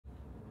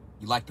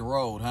You like the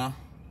road, huh?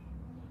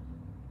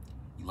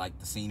 You like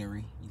the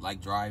scenery? You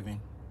like driving?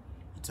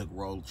 You took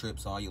road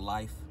trips all your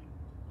life?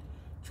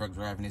 Truck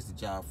driving is the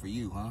job for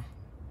you, huh?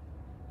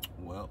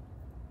 Well,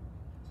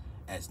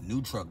 as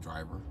new truck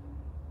driver,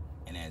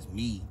 and as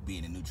me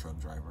being a new truck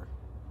driver,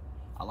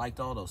 I liked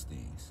all those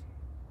things.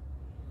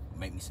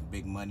 Make me some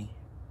big money,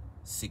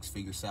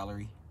 6-figure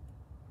salary.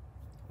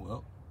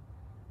 Well,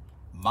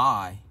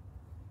 my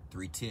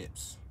 3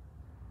 tips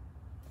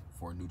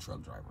for a new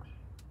truck driver.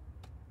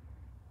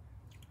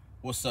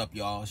 What's up,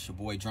 y'all? It's your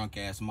boy Drunk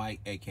Ass Mike,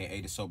 aka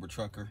the Sober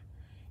Trucker.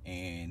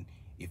 And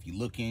if you're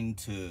looking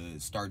to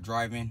start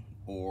driving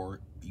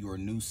or you're a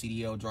new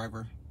CDL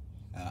driver,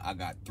 I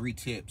got 3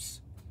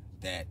 tips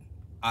that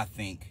I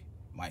think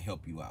might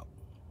help you out.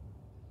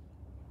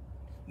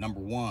 Number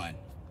 1,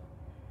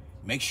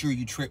 make sure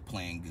you trip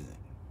plan good.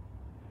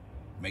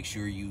 Make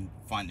sure you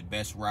find the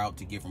best route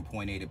to get from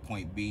point A to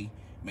point B.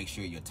 Make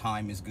sure your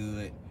time is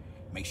good.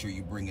 Make sure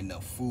you bring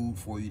enough food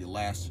for you to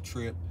last the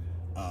trip.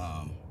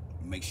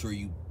 Make sure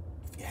you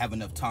have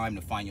enough time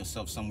to find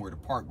yourself somewhere to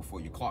park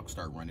before your clock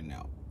start running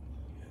out.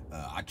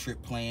 I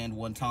trip planned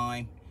one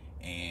time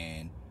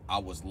and I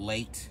was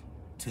late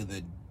to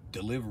the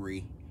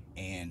delivery,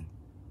 and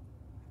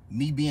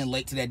me being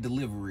late to that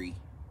delivery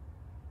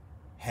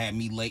had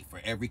me late for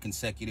every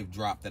consecutive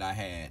drop that I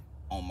had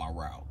on my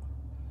route.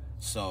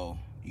 So,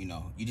 you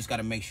know, you just got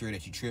to make sure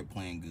that you trip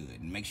plan good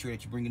and make sure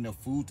that you bring enough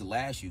food to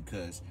last you,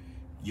 because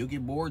you'll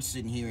get bored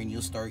sitting here and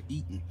you'll start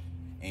eating.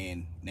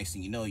 And next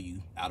thing you know,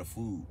 you out of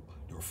food.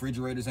 The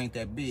refrigerators ain't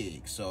that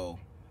big, so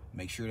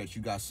make sure that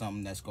you got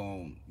something that's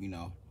going, you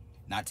know,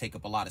 not take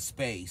up a lot of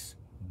space,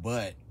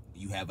 but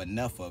you have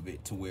enough of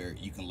it to where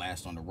you can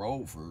last on the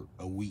road for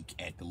a week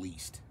at the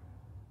least.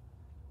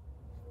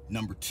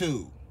 Number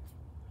 2,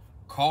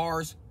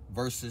 cars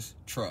versus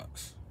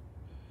trucks.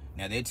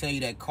 Now, they tell you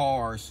that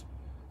cars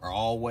are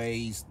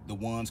always the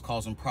ones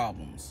causing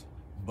problems,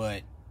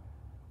 but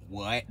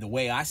the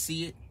way I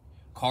see it,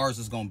 cars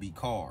is gonna be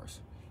cars.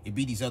 It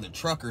be these other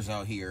truckers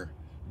out here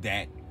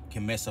that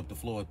can mess up the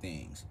flow of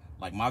things.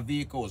 Like, my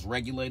vehicle is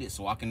regulated,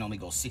 so I can only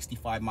go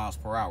 65 miles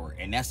per hour,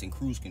 and that's in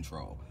cruise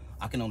control.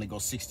 I can only go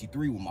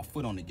 63 with my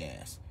foot on the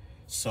gas.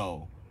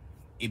 So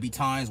it be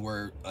times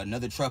where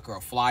another trucker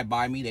will fly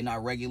by me, they're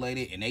not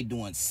regulated, and they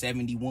doing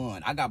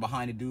 71. I got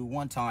behind a dude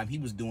one time, he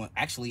was doing,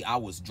 actually I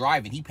was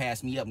driving, he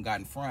passed me up and got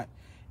in front,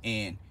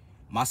 and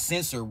my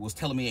sensor was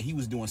telling me that he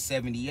was doing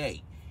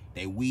 78.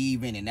 They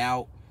weave in and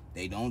out,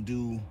 they don't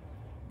do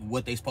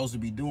what they supposed to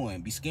be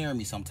doing. Be scaring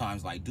me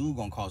sometimes, like, dude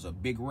gonna cause a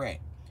big wreck.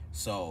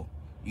 So,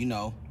 you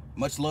know,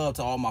 much love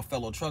to all my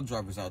fellow truck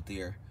drivers out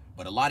there,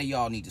 but a lot of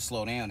y'all need to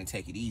slow down and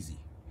take it easy,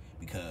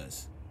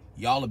 because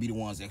y'all will be the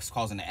ones that's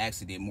causing the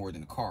accident more than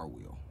the car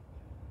will.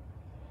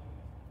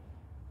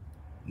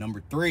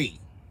 Number 3,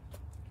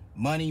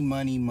 money,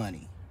 money,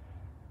 money.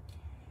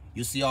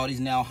 You'll see all these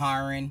now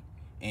hiring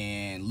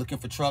and looking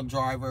for truck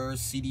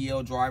drivers,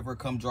 CDL driver,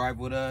 come drive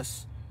with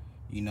us,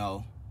 you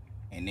know,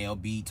 and they'll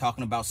be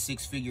talking about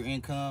 6-figure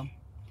income.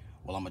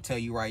 Well, I'm gonna tell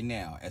you right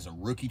now, as a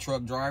rookie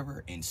truck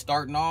driver and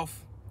starting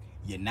off,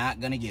 you're not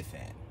gonna get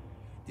that.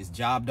 This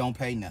job don't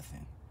pay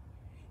nothing.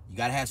 You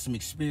gotta have some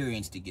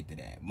experience to get to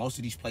that. Most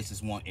of these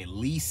places want at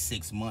least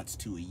 6 months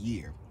to a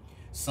year.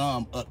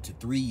 Some up to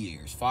 3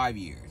 years, 5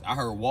 years. I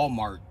heard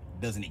Walmart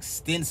does an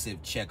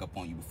extensive checkup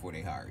on you before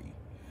they hire you.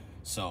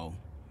 So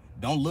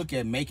don't look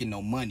at making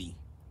no money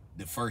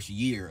the first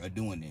year of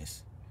doing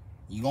this.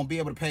 You're gonna be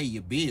able to pay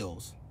your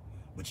bills,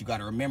 but you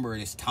gotta remember,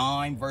 it's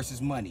time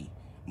versus money.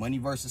 Money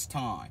versus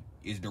time.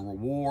 Is the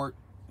reward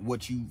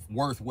what you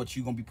worth what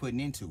you gonna be putting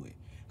into it?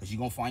 Because you're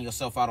gonna find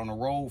yourself out on the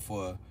road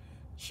for,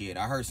 shit,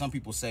 I heard some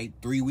people say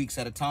 3 weeks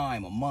at a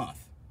time, a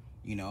month.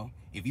 You know,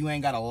 if you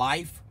ain't got a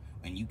life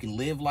and you can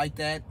live like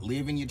that,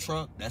 live in your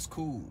truck, that's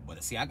cool.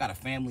 But see, I got a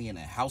family and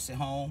a house at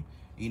home,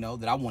 you know,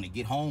 that I want to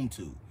get home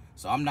to.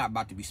 So I'm not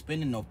about to be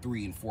spending no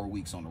 3 and 4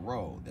 weeks on the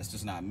road. That's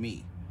just not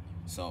me.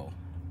 So,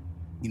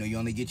 you know, you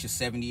only get your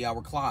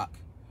 70-hour clock.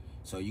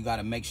 So you got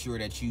to make sure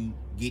that you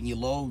getting your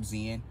loads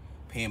in,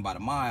 paying by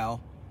the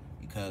mile,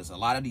 because a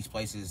lot of these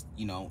places,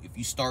 you know, if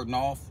you starting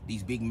off,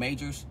 these big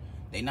majors,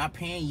 they not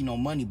paying you no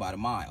money by the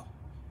mile.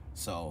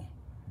 So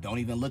don't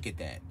even look at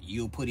that.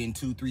 You'll put in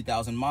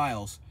 2,000-3,000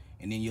 miles,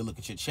 and then you'll look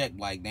at your check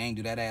like, dang,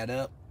 do that add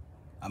up?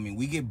 I mean,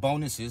 we get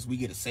bonuses. We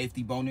get a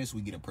safety bonus,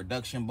 we get a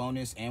production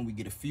bonus, and we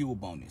get a fuel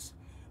bonus.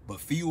 But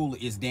fuel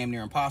is damn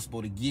near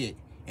impossible to get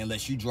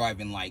unless you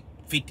driving like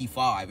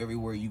 55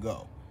 everywhere you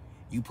go.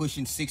 You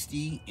pushing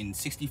 60 and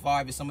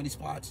 65 at some of these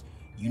spots,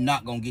 you're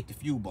not gonna get the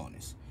fuel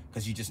bonus,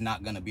 because you're just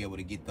not gonna be able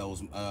to get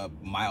those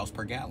miles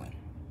per gallon.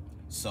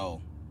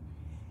 So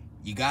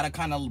you gotta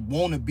kind of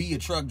want to be a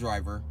truck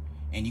driver,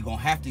 and you're gonna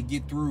have to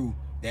get through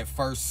that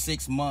first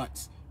 6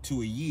 months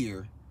to a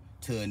year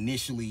to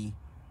initially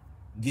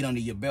get under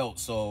your belt,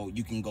 so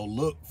you can go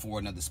look for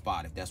another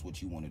spot if that's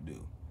what you want to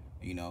do,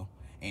 you know.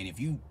 And if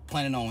you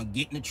planning on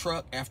getting a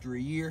truck after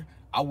a year,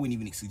 I wouldn't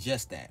even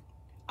suggest that.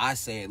 I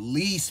say at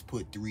least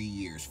put 3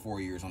 years,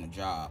 4 years on the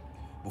job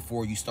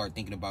before you start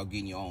thinking about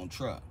getting your own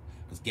truck,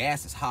 because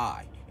gas is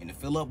high, and to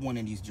fill up one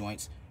of these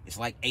joints, it's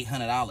like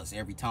 $800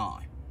 every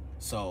time.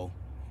 So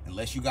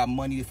unless you got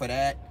money for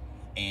that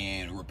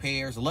and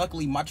repairs,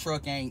 luckily my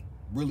truck ain't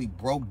really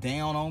broke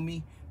down on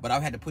me, but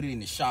I've had to put it in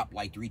the shop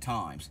like 3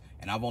 times,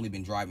 and I've only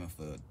been driving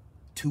for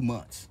 2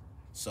 months.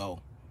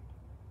 So,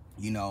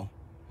 you know,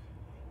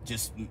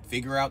 just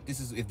figure out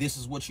if this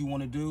is what you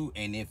want to do,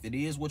 and if it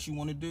is what you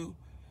want to do,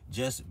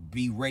 just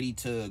be ready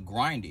to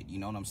grind it. You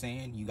know what I'm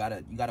saying? You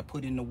gotta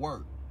put in the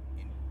work.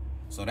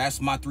 So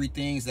that's my 3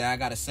 things that I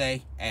gotta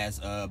say as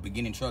a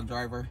beginning truck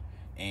driver.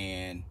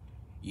 And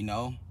you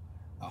know,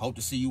 I hope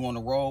to see you on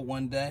the road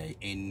one day,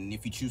 and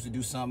if you choose to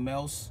do something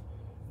else,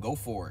 go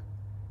for it.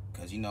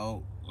 Because, you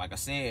know, like I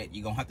said,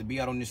 you're gonna have to be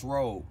out on this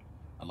road.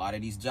 A lot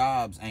of these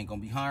jobs ain't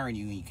gonna be hiring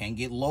you, and you can't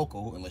get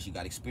local unless you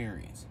got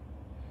experience.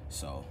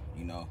 So,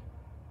 you know,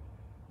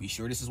 be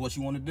sure this is what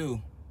you want to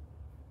do.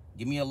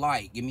 Give me a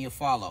like, give me a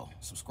follow,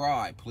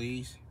 subscribe,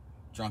 please.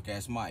 Drunk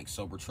Ass Mike,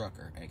 Sober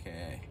Trucker,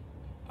 aka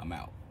I'm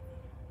out.